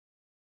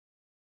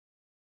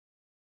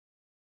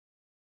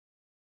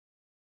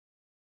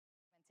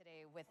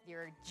with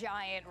your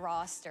giant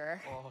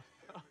roster? Oh.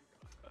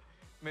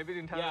 Maybe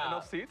didn't have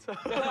enough seats.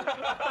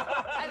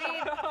 I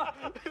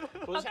mean,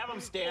 we'll just have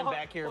them stand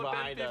back here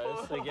behind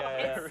us. Like,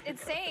 it's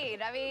insane.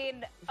 I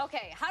mean,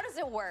 okay, how does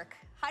it work?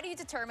 How do you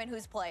determine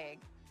who's playing?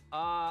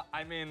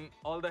 I mean,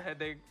 all the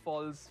headache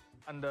falls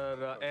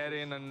under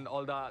Erin and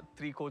all the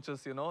 3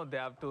 coaches, you know. They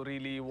have to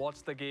really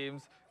watch the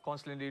games,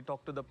 constantly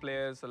talk to the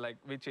players, like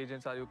which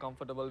agents are you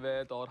comfortable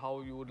with or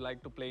how you would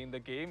like to play in the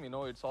game. You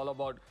know, it's all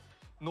about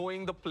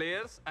knowing the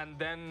players and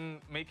then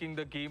making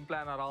the game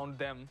plan around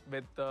them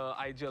with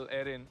IGL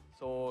Erin.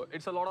 So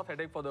it's a lot of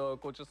headache for the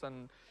coaches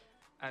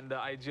and the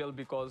IGL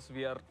because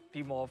we are a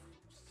team of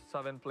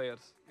 7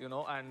 players, you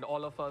know, and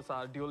all of us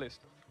are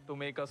duelists to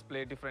make us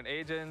play different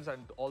agents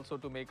and also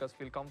to make us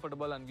feel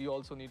comfortable, and we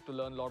also need to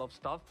learn a lot of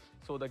stuff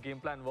so the game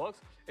plan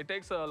works. It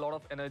takes a lot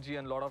of energy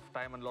and a lot of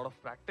time and a lot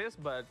of practice,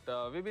 but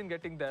we've been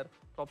getting there.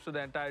 Props to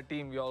the entire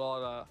team. We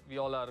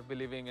all are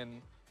believing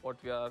in what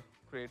we are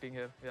creating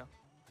here.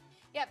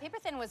 Yeah,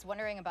 Paperthin was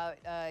wondering about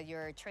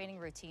your training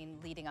routine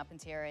leading up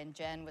into here, and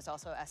Jen was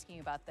also asking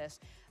you about this.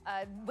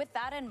 With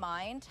that in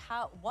mind,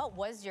 what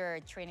was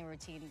your training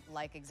routine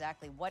like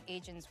exactly? What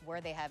agents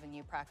were they having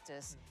you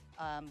practice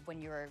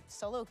when you were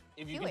solo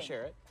If you queuing? can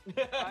share it.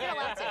 You're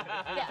allowed to.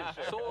 Yeah.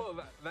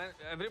 So when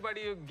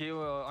everybody gave,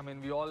 I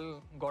mean, we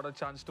all got a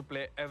chance to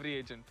play every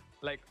agent.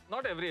 Like,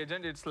 not every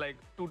agent, it's like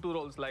two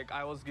roles. Like,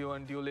 I was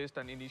given duelist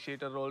and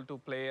initiator role to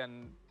play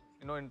and,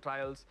 you know, in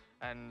trials,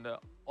 and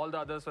all the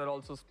others were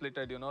also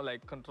splitted, you know,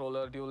 like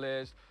controller,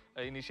 duelist,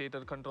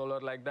 initiator, controller,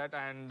 like that.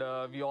 And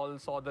we all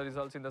saw the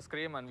results in the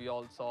scrim, and we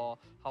all saw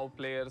how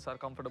players are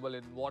comfortable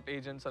in what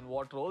agents and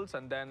what roles,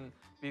 and then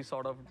we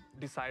sort of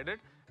decided.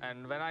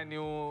 And when I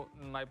knew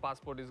my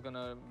passport is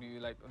gonna be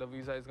like, the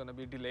visa is gonna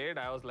be delayed,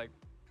 I was like,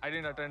 I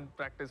didn't attend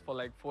practice for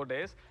like 4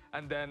 days.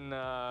 And then,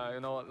 you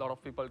know, a lot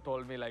of people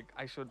told me like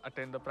I should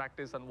attend the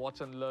practice and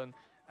watch and learn.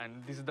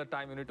 And this is the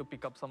time you need to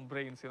pick up some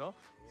brains, you know.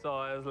 So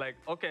I was like,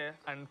 okay.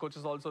 And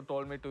coaches also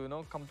told me to, you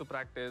know, come to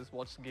practice,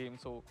 watch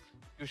games. So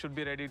you should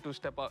be ready to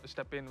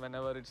step in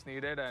whenever it's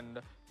needed and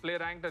play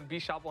ranked and be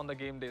sharp on the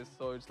game days.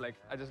 So it's like,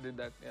 I just did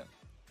that,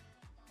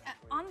 yeah.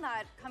 On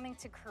that, coming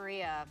to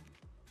Korea,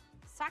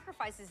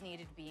 sacrifices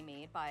needed to be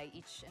made by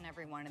each and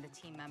every one of the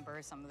team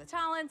members, some of the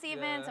talents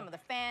even, some of the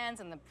fans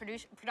and the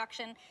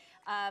production.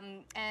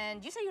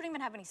 And you said you don't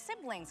even have any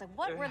siblings. Like,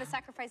 what were the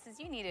sacrifices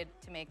you needed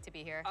to make to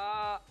be here?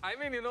 I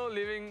mean, you know,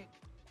 living,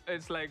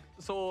 it's like,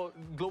 so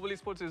Global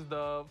Esports is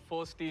the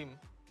first team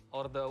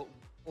or the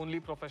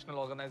only professional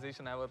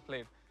organization I ever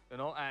played, you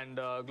know, and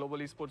Global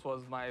Esports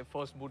was my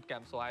first boot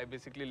camp. So I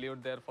basically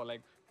lived there for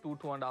like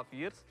 2.5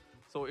 years.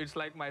 So it's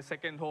like my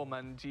second home,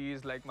 and G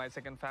is like my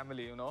second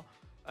family, you know.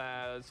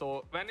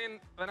 So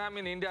when I'm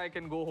in India, I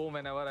can go home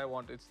whenever I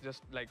want. It's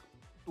just like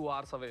 2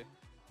 hours away.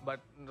 But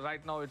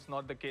right now, it's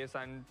not the case.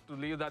 And to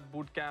leave that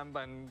boot camp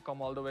and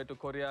come all the way to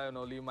Korea, you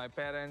know, leave my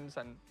parents,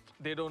 and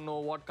they don't know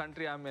what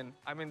country I'm in.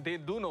 I mean, they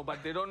do know,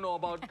 but they don't know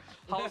about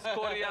how's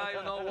Korea,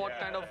 you know, what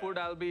kind of food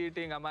I'll be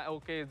eating. Am I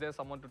okay? Is there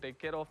someone to take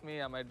care of me?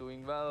 Am I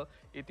doing well,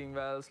 eating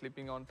well,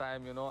 sleeping on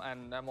time, you know?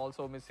 And I'm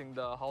also missing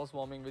the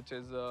housewarming, which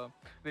is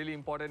really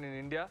important in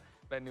India.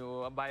 When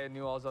you buy a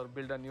new house or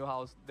build a new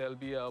house, there'll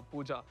be a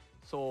puja.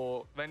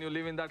 So when you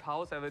live in that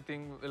house,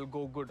 everything will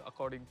go good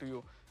according to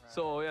you. Right.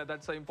 So yeah,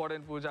 that's an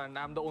important puja, and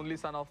I'm the only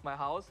son of my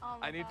house. Oh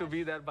my I need to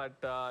be there, but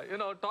you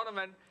know,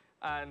 tournament,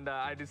 and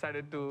I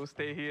decided to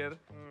stay here.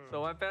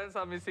 So my parents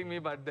are missing me,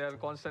 but they're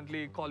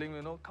constantly calling me,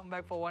 you know, come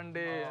back for one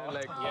day.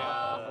 Like,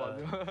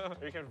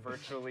 You can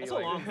virtually. It's a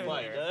long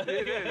flight.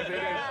 It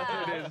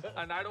is.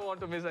 And I don't want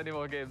to miss any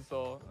more games,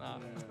 so.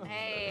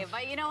 Hey,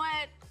 but you know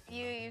what?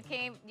 You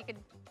came, you could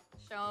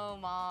show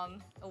mom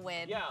a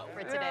win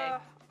for today. Yeah,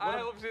 I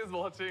hope she's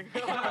watching.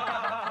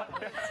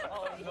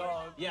 Oh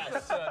no.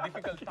 Yes.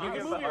 Difficult.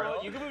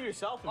 You can move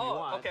yourself if you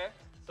want. Okay.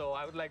 So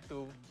I would like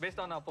to, based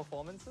on our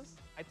performances,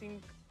 I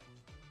think.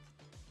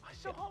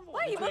 So humble.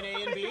 Wait, Between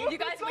A and B? you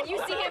guys, when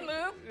you see him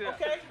move,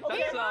 Okay.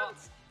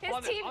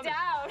 his team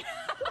down.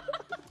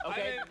 Okay. I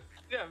mean,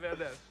 yeah, we're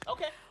there.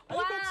 Okay.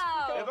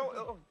 Wow.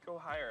 It'll go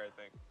higher, I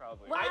think,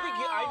 probably. Wow.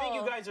 I think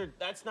you guys are.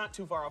 That's not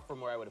too far off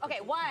from where I would have.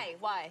 Okay, why?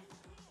 Why?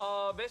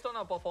 Based on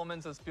our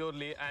performances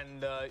purely,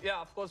 and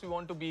yeah, of course we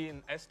want to be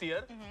in S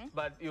tier,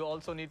 but you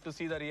also need to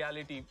see the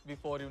reality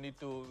before you need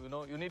to, you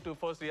know, you need to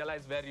first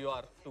realize where you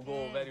are to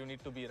go where you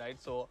need to be,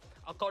 right? So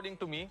according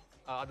to me,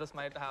 others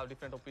might have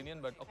different opinion,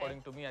 but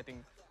according to me, I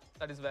think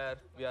that is where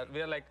we are.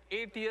 We are like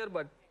A tier,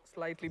 but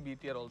slightly B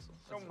tier also.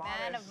 So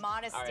Man of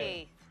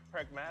modesty.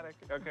 pragmatic.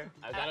 Okay.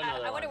 I've got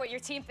another I wonder one. what your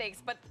team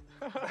thinks, but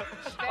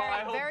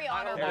very, very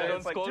honorable. I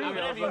don't Like, scold dude, me. I'm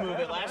gonna have you move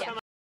it. Last time